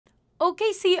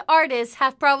OKC artists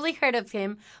have probably heard of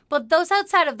him, but those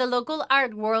outside of the local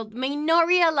art world may not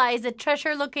realize the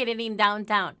treasure located in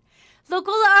downtown.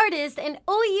 Local artist and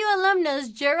OU alumnus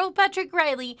Gerald Patrick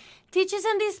Riley teaches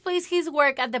and displays his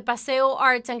work at the Paseo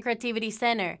Arts and Creativity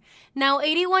Center. Now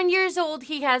 81 years old,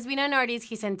 he has been an artist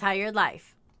his entire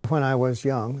life. When I was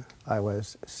young, I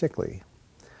was sickly.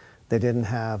 They didn't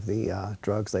have the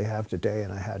drugs they have today,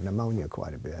 and I had pneumonia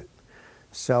quite a bit.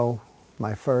 So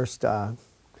my first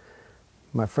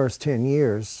 10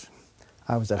 years,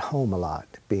 I was at home a lot,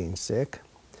 being sick,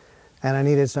 and I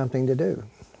needed something to do.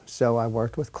 So I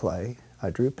worked with clay, I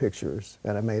drew pictures,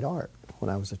 and I made art when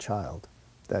I was a child.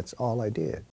 That's all I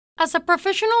did. As a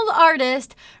professional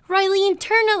artist, Riley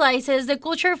internalizes the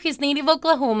culture of his native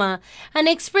Oklahoma and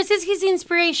expresses his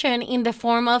inspiration in the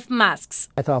form of masks.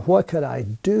 I thought, what could I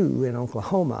do in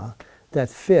Oklahoma that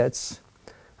fits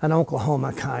an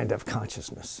Oklahoma kind of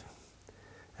consciousness?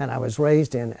 And I was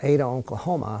raised in Ada,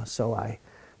 Oklahoma, so I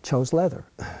chose leather.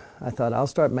 I thought, I'll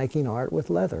start making art with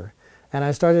leather. And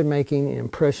I started making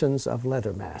impressions of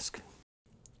leather masks.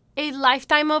 A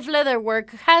lifetime of leather work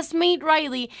has made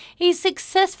Riley a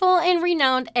successful and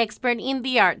renowned expert in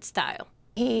the art style.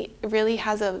 He really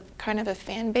has a kind of a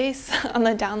fan base on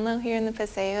the down low here in the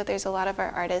Paseo. There's a lot of our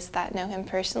artists that know him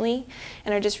personally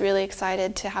and are just really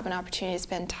excited to have an opportunity to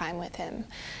spend time with him.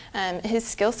 His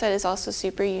skill set is also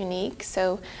super unique,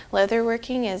 so leather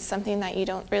working is something that you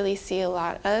don't really see a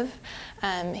lot of.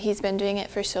 He's been doing it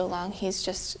for so long,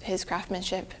 his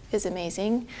craftsmanship is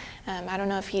amazing. I don't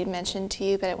know if he mentioned to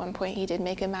you, but at one point he did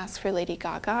make a mask for Lady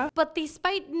Gaga. But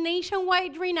despite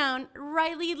nationwide renown,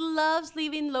 Riley loves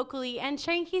living locally and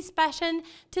sharing his passion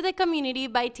to the community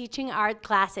by teaching art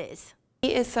classes.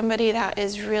 He is somebody that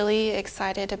is really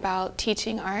excited about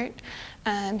teaching art.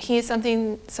 He is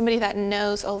somebody that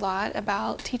knows a lot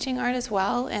about teaching art as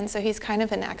well, and so he's kind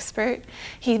of an expert.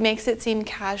 He makes it seem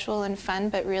casual and fun,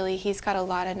 but really he's got a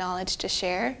lot of knowledge to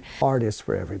share. Art is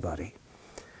for everybody.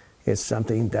 It's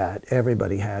something that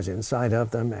everybody has inside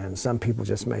of them, and some people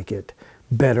just make it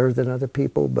better than other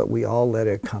people, but we all let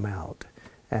it come out.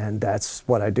 And that's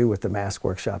what I do with the mask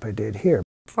workshop I did here.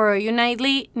 For OU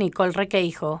Nightly, Nicole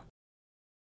Requeijo.